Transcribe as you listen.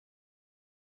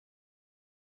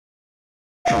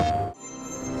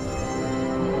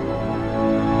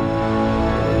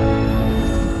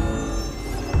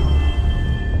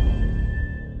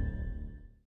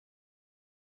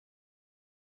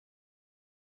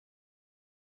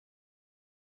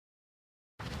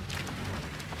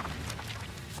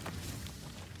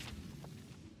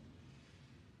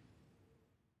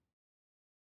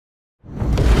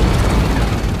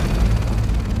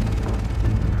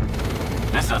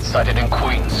Lizard sighted in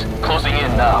Queens. Closing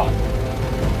in now.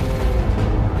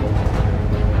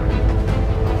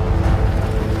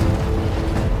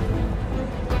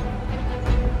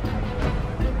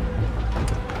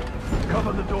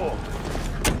 Cover the door.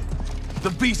 The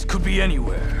beast could be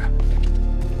anywhere.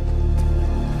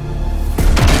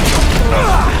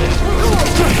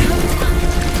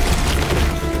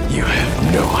 You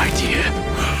have no idea.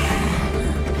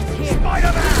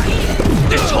 Spider-Man!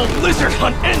 This whole lizard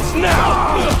hunt ends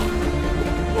now!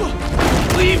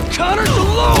 Leave Connors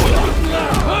alone!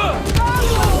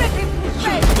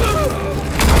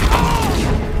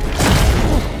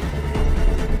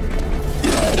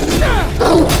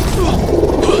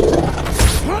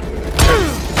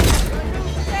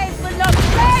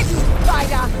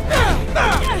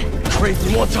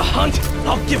 Craven wants a hunt?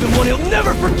 I'll give him one he'll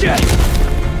never forget!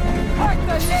 Hurt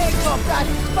the leg of that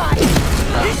spider!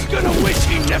 He's gonna wish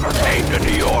he never came to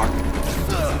New York!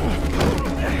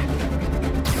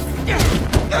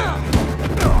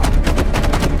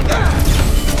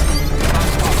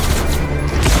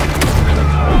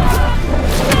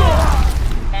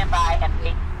 Stand by and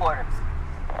take orders.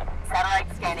 Satellite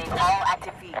scanning all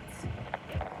active feeds.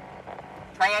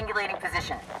 Triangulating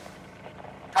position.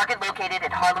 Target located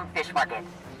at Harlem Fish Market.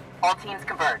 All teams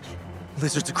converge.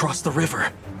 Lizards across the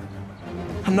river.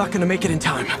 I'm not gonna make it in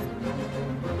time.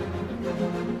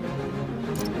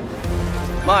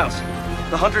 Miles,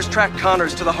 the hunters tracked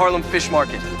Connors to the Harlem Fish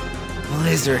Market.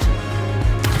 Lizard.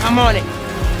 I'm on it.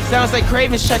 Sounds like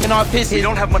Craven's checking off his... We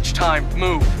don't have much time.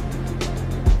 Move.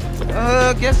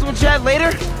 Guess we'll chat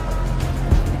later?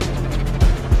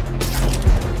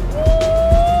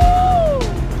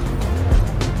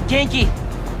 Genki,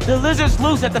 the lizard's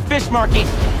loose at the fish market.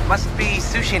 Must be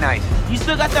sushi night. You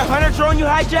still got the hunter drone you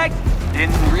hijacked?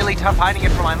 Been really tough hiding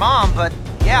it from my mom, but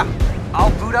yeah,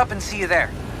 I'll boot up and see you there.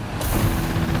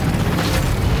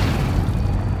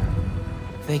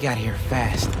 They got here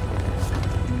fast.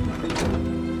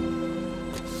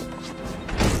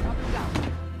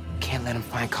 Can't let him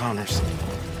find Connors,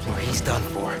 or he's done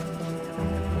for.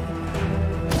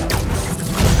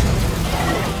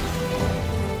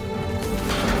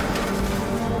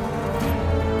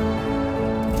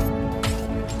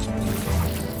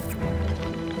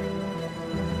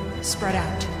 Spread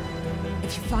out.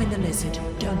 If you find the lizard,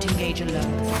 don't engage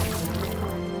alone.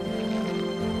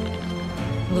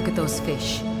 Look at those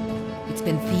fish. It's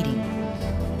been feeding.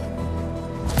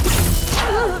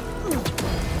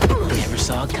 Never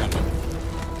saw it coming.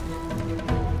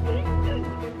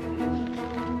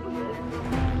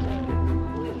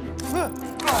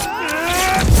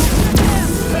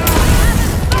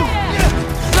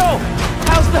 So,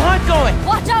 how's the hunt going?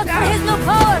 Watch out for his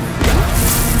loopholes!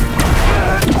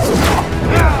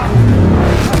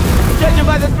 Judging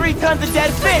by the 3 tons of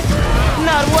dead fish,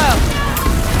 not well.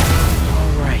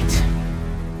 All right.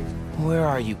 Where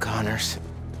are you, Connors?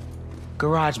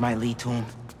 Garage might lead to him.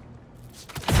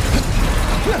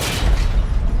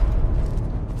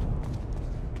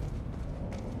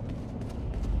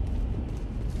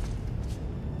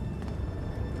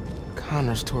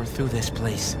 Connors tore through this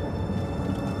place.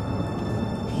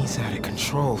 He's out of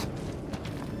control.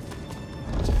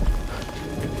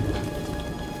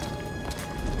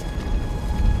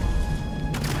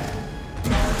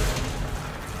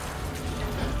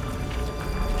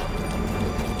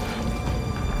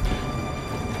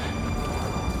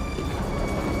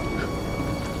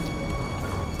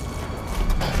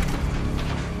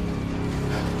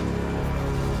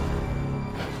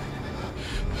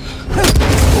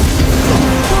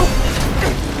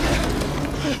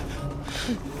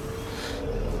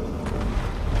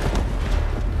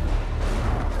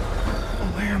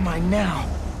 Now.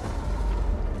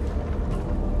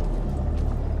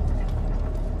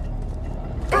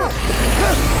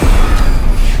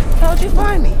 How'd you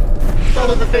find me?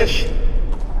 Follow the fish.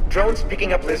 Drone's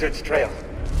picking up Lizard's trail.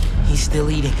 He's still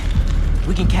eating.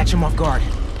 We can catch him off guard.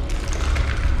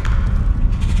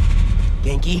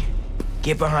 Genki,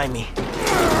 get behind me.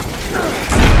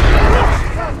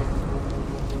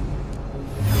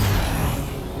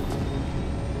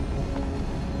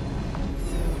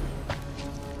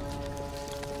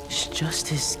 Just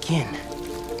his skin.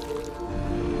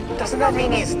 Doesn't that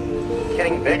mean he's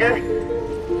getting bigger?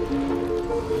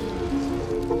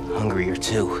 hungrier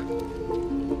too.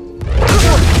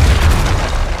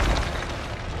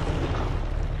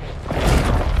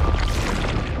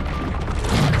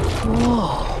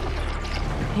 Whoa.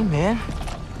 Hey, man.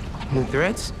 New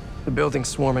threats? The building's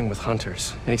swarming with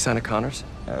hunters. Any sign of Connors?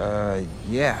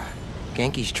 Yeah.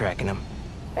 Genki's tracking him.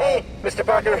 Hey, Mr.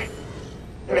 Parker.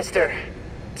 Mr.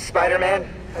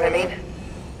 Spider-Man, I mean.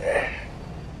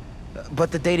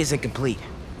 But the data's incomplete.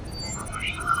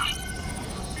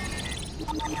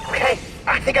 Okay,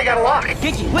 I think I got a lock.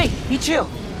 Genki, wait! Be chill!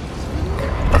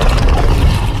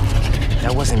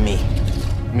 That wasn't me.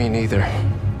 Me neither.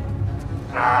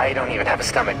 I don't even have a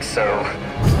stomach, so...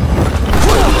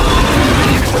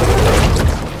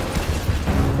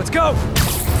 Let's go!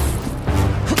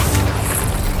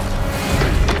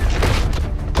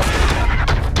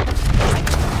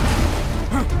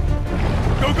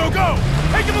 Go, go, go!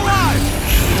 Take him alive!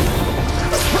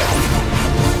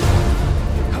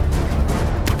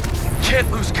 Can't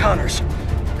lose Connors.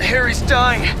 Harry's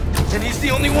dying, and he's the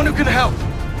only one who can help.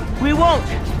 We won't!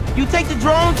 You take the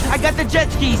drones, I got the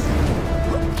jet skis!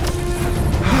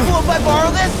 Cool if I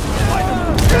borrow this?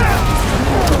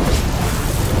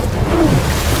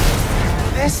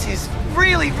 This is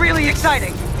really, really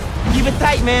exciting. Keep it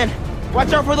tight, man.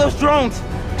 Watch out for those drones.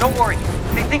 Don't worry.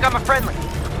 They think I'm a friendly.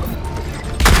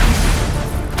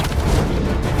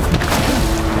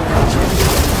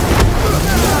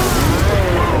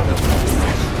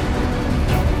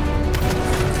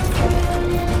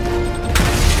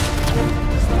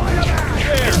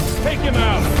 There! Take him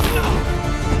out!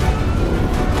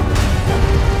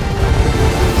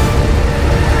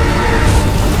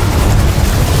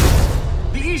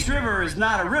 The East River is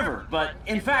not a river, but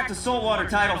in fact a saltwater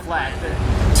tidal flat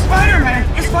that Spider-Man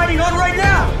is fighting on right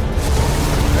now!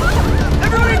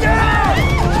 Everybody down!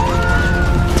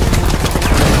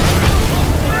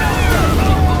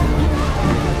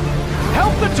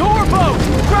 Help the tour boat!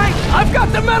 Right! I've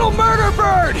got the metal murder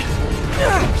bird!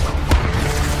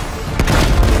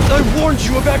 I warned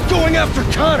you about going after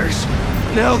Connors.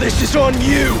 Now this is on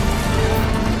you.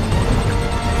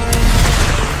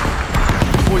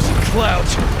 Poison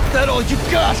clouds. That all you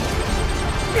got?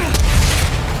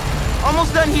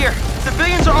 Almost done here.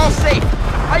 Civilians are all safe.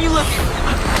 How you looking?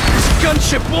 This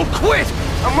gunship won't quit.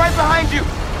 I'm right behind you.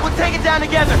 We'll take it down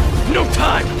together. No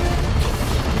time.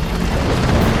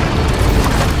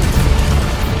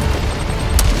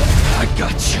 I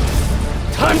got you.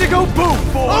 Time to go boom,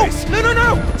 boys! Oh,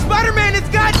 no! Spider-Man, it's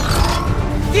got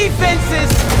defenses!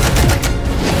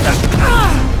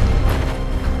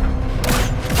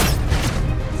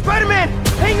 Spider-Man,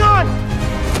 hang on!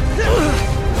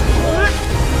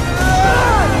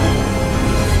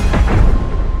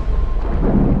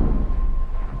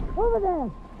 Over there!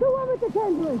 The one with the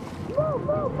tendrils! Move,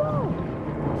 move, move!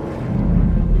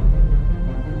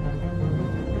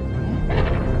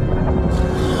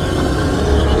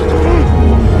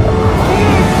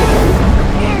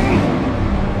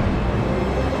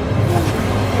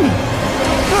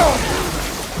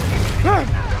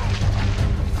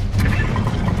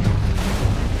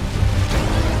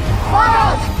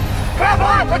 Come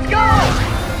on, let's go!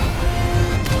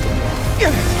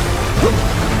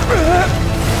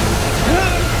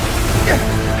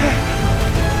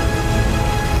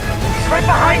 He's right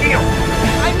behind you!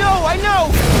 I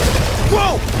know!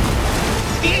 Whoa!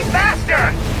 Be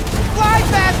faster! Fly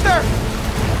faster!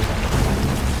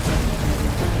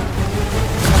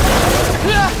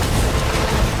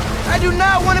 I do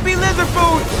not want to be lizard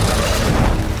food!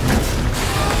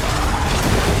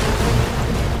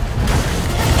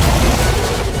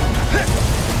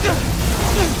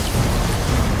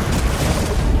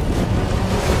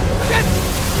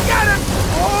 Got him!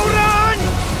 Hold on!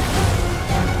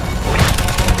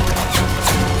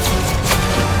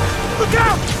 Look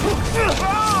out!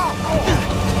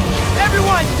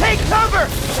 Everyone, take cover!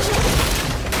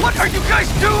 What are you guys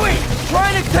doing?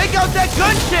 Trying to take out that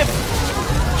gunship!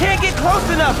 Can't get close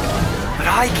enough! But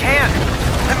I can.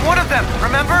 I'm one of them,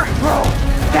 remember? Bro,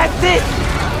 that's it!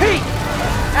 Pete!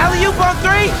 Alley-oop on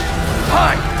 3!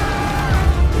 Fine.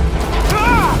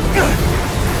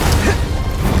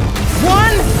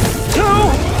 1, 2,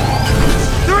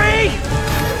 3!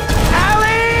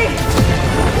 Alley!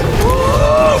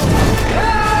 Woo!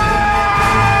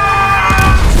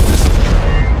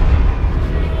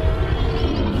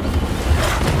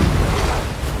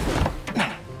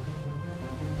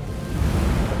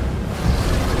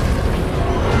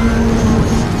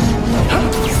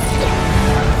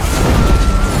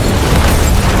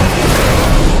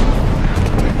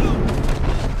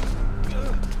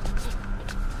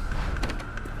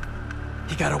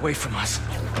 He got away from us.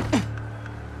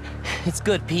 It's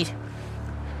good, Pete.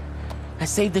 I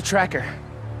saved the tracker.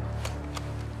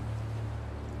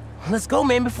 Let's go,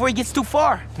 man, before he gets too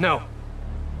far. No.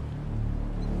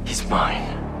 He's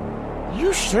mine.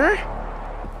 You sure?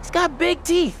 He's got big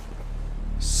teeth.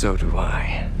 So do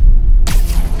I.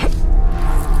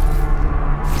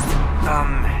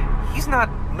 He's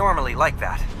not normally like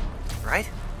that, right?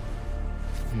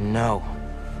 No.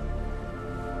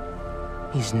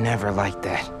 He's never like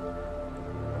that.